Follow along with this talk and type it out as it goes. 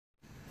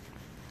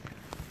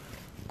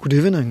Good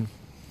evening.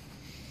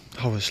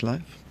 How is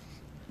life?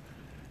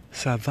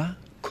 Ça va?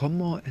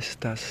 ¿Cómo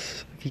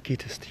estás? Wie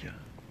geht es dir?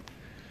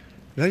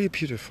 Very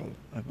beautiful,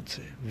 I would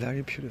say.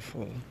 Very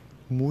beautiful.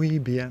 Muy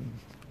bien.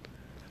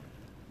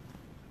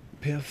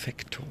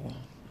 Perfecto.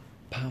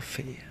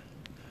 Parfait.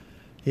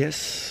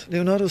 Yes,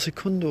 Leonardo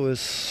Secundo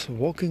is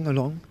walking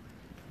along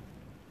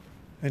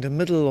in the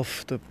middle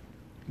of the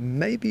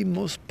maybe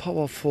most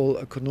powerful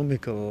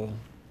economical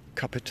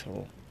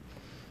capital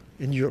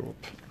in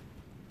Europe.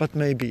 But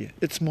maybe,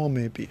 it's more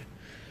maybe.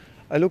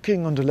 I'm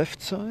looking on the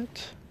left side,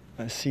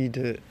 I see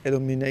the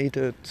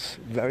illuminated,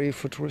 very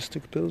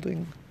futuristic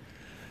building.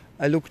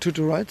 I look to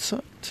the right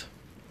side,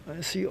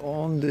 I see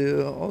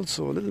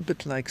also a little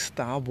bit like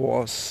Star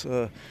Wars,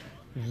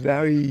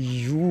 very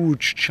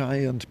huge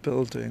giant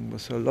building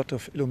with a lot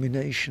of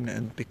illumination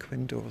and big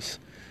windows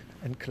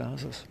and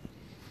glasses.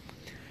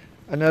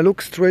 And I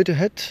look straight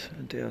ahead,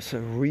 and there's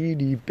a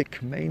really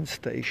big main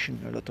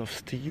station, a lot of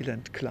steel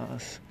and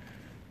glass,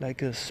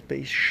 like a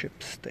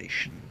spaceship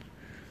station.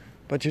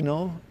 But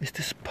is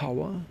this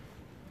power?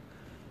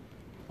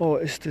 Or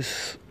is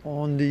this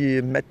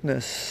only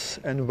madness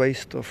and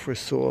waste of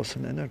resource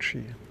and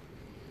energy?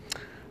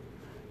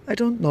 I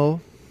don't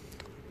know,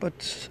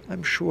 but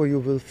I'm sure you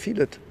will feel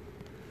it.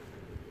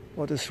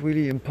 What is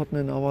really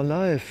important in our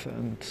life,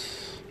 and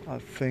I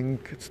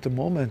think it's the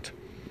moment.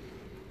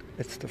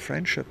 It's the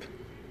friendship.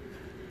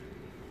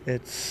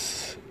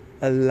 It's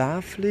a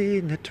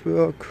lovely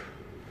network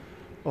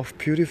of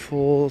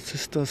beautiful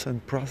sisters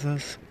and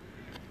brothers,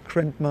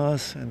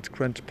 grandmas and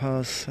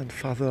grandpas and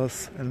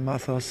fathers and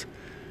mothers.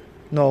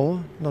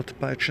 No, not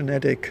by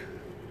genetic,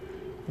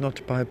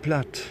 not by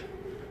blood,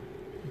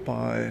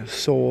 by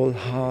soul,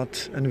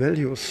 heart and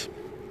values.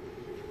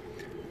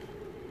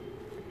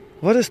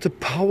 What is the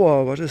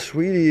power? What is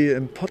really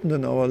important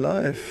in our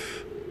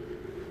life?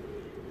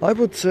 I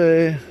would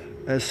say,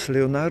 as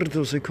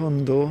Leonardo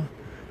Secundo,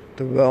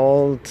 the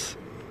world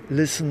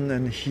listen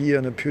and hear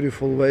in a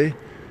beautiful way.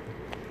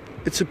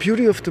 It's the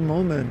beauty of the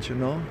moment,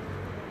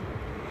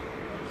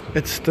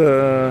 It's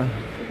the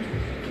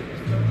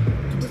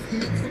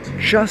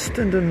just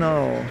in the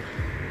now.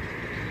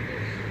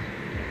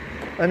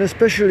 And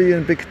especially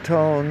in big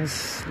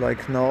towns,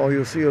 like now,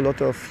 you see a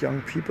lot of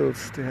young people,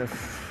 they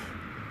have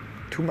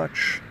too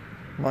much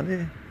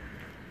money,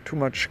 too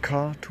much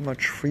car, too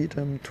much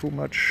freedom, too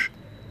much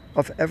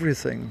of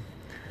everything,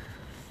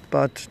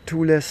 but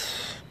too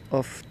less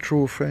of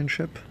true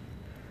friendship,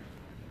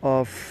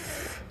 of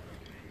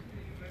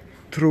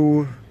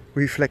true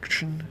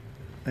reflection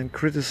and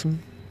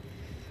criticism,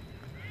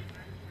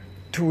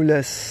 too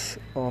less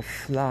of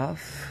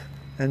love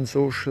and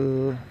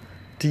social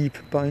deep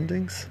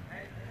bindings.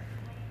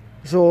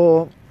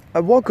 So I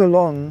walk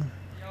along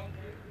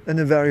in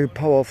a very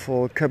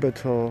powerful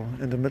capital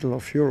in the middle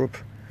of Europe,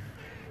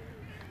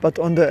 but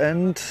on the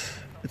end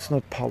it's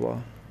not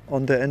power.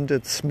 On the end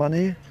it's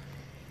money,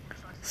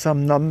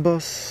 some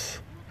numbers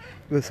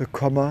with a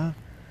comma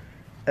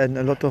and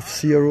a lot of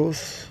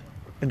zeros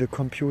in the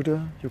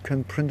computer, you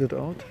can print it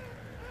out.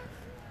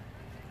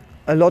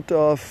 A lot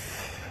of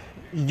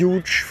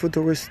huge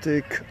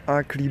futuristic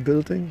ugly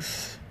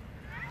buildings,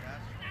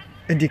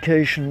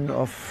 indication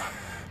of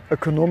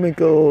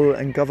economical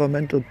and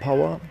governmental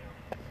power,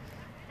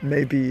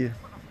 maybe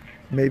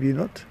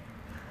not.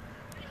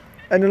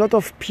 And a lot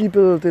of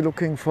people, they're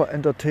looking for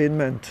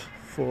entertainment,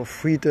 for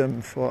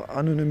freedom, for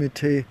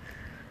anonymity,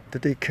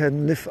 that they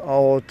can live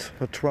out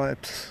their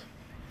tribes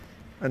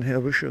and their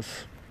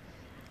wishes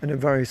in a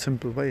very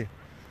simple way.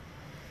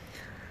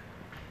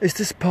 Is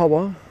this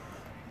power?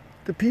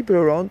 The people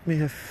around me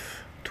have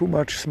too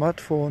much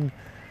smartphone,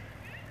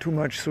 too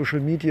much social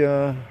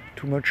media,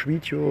 too much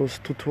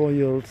videos,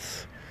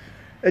 tutorials,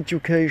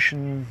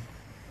 education,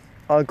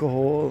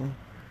 alcohol,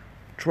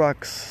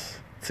 drugs,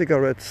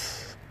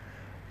 cigarettes,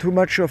 too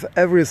much of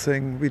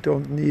everything we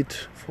don't need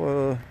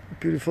for a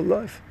beautiful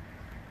life.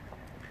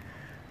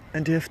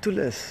 And they have too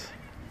less,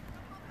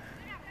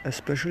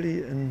 especially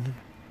in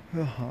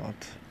her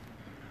heart.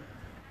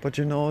 But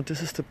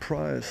this is the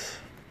price.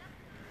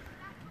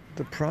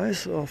 The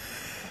price of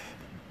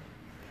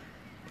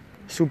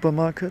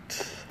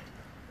supermarket,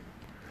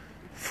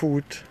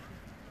 food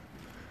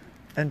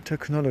and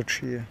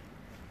technology,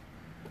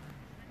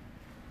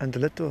 and a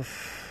lot of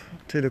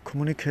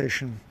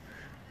telecommunication,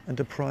 and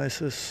the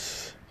price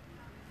is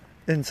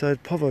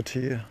inside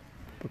poverty,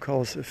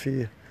 because if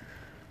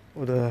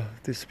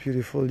these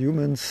beautiful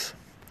humans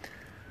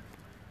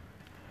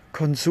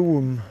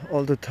consume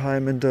all the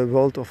time in the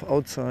world of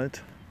outside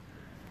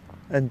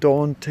and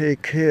don't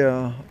take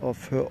care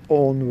of her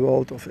own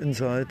world of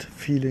inside,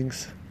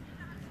 feelings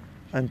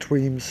and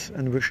dreams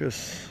and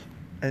wishes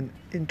and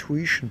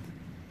intuition,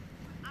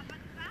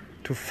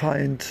 to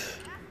find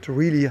the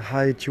really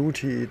high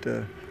duty,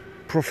 the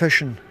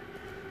profession,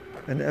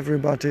 and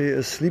everybody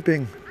is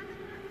sleeping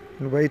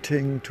and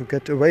waiting to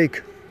get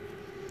awake.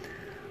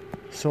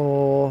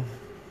 So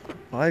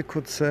I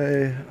could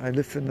say I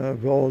live in a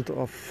world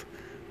of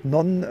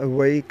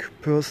non-awake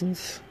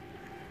persons.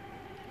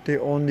 They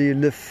only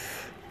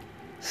live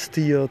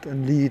steered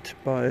and led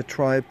by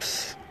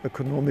tribes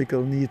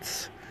economical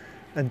needs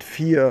and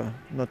fear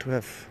not to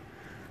have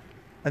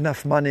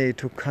enough money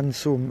to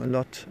consume a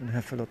lot and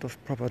have a lot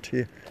of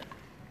property.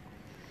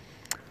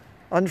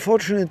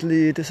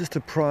 Unfortunately, this is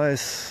the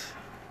price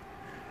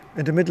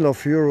in the middle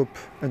of Europe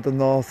and the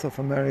north of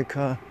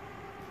America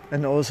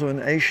and also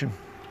in Asia.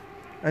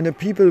 And the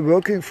people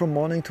working from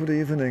morning to the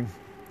evening,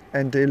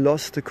 and they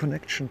lost the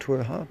connection to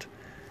her heart.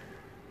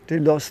 They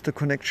lost the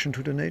connection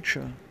to the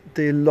nature.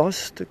 They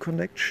lost the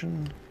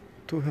connection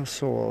to her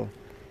soul.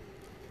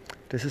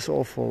 This is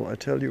awful, I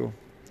tell you,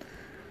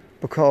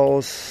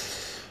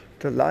 because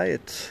the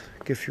light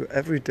gives you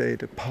every day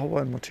the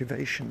power and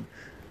motivation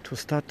to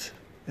start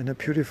in a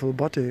beautiful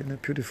body, in a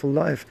beautiful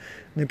life,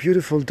 in a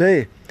beautiful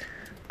day.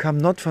 Come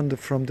not from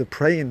the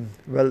brain,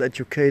 well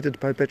educated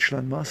by bachelor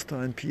and master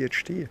and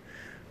PhD.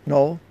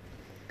 No,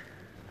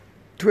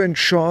 to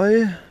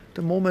enjoy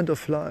the moment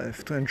of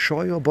life, to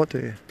enjoy your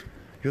body,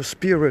 your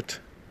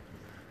spirit,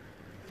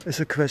 is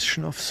a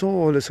question of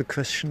soul, is a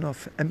question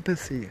of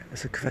empathy,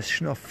 is a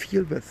question of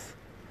feel with.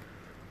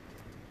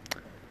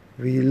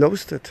 We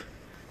lost it,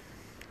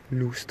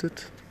 we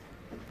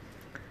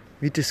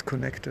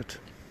disconnected.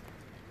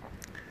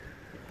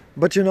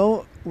 But you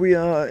know, we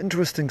are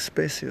interesting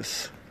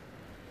species.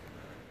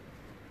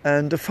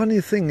 And the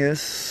funny thing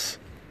is,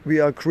 we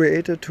are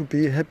created to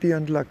be happy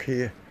and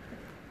lucky.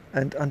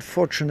 And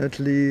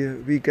unfortunately,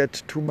 we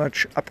get too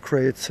much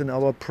upgrades in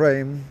our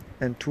brain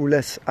and too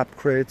less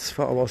upgrades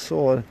for our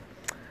soul.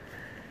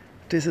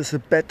 This is a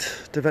bad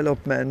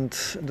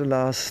development in the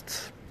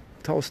last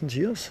 1,000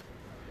 years.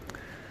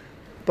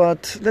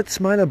 But let's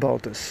smile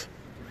about this,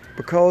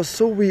 because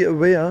so we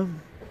aware,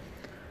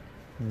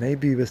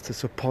 maybe with the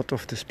support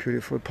of this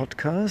beautiful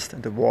podcast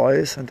and the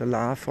voice and the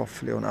laugh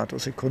of Leonardo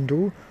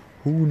Secundo,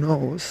 who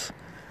knows,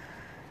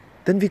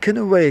 then we can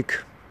awake.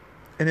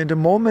 And in the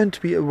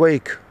moment we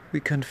awake,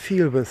 we can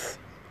feel with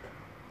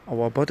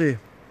our body,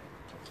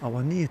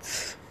 our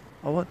needs,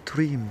 our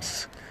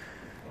dreams.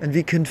 And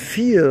we can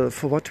feel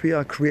for what we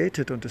are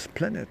created on this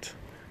planet,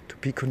 to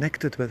be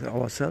connected with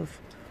ourselves,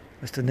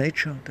 with the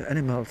nature, the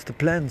animals, the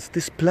plants,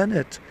 this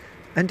planet,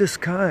 and the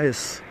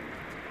skies,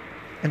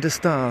 and the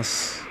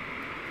stars.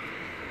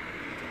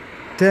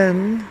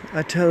 Then,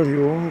 I tell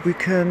you, we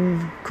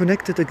can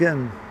connect it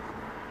again.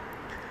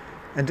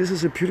 And this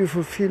is a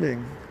beautiful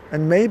feeling.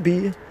 And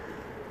maybe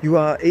you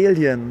are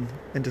alien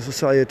in the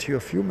society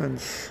of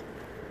humans,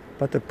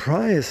 but the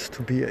price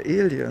to be an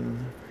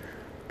alien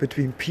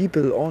between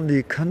people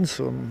only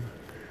consume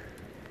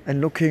and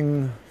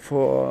looking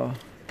for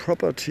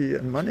property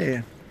and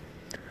money,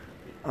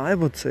 I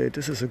would say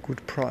this is a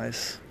good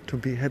price to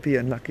be happy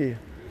and lucky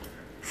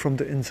from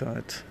the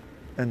inside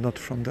and not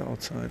from the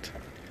outside.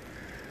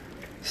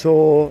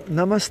 So,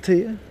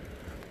 namaste,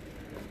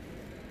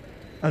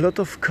 a lot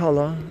of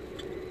color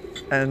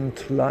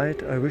and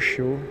light I wish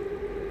you,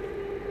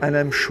 and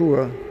I'm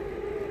sure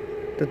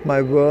that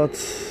my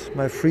words,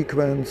 my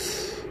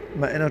frequency,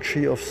 my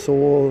energy of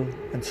soul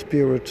and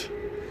spirit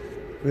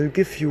will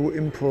give you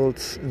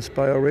impulse,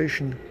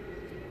 inspiration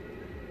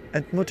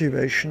and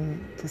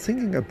motivation for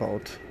thinking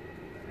about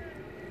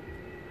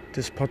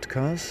this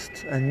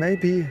podcast, and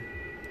maybe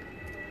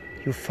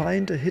you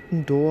find a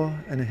hidden door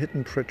and a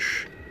hidden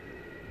bridge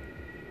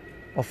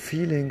of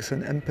feelings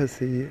and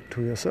empathy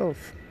to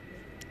yourself.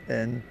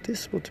 And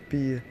this would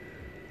be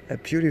a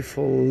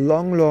beautiful,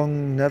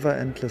 long, never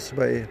endless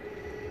way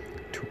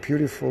to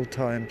beautiful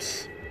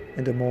times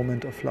in the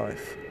moment of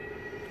life.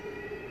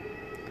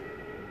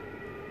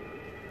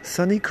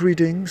 Sunny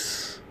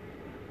greetings,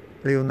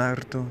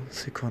 Leonardo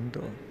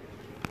Secundo.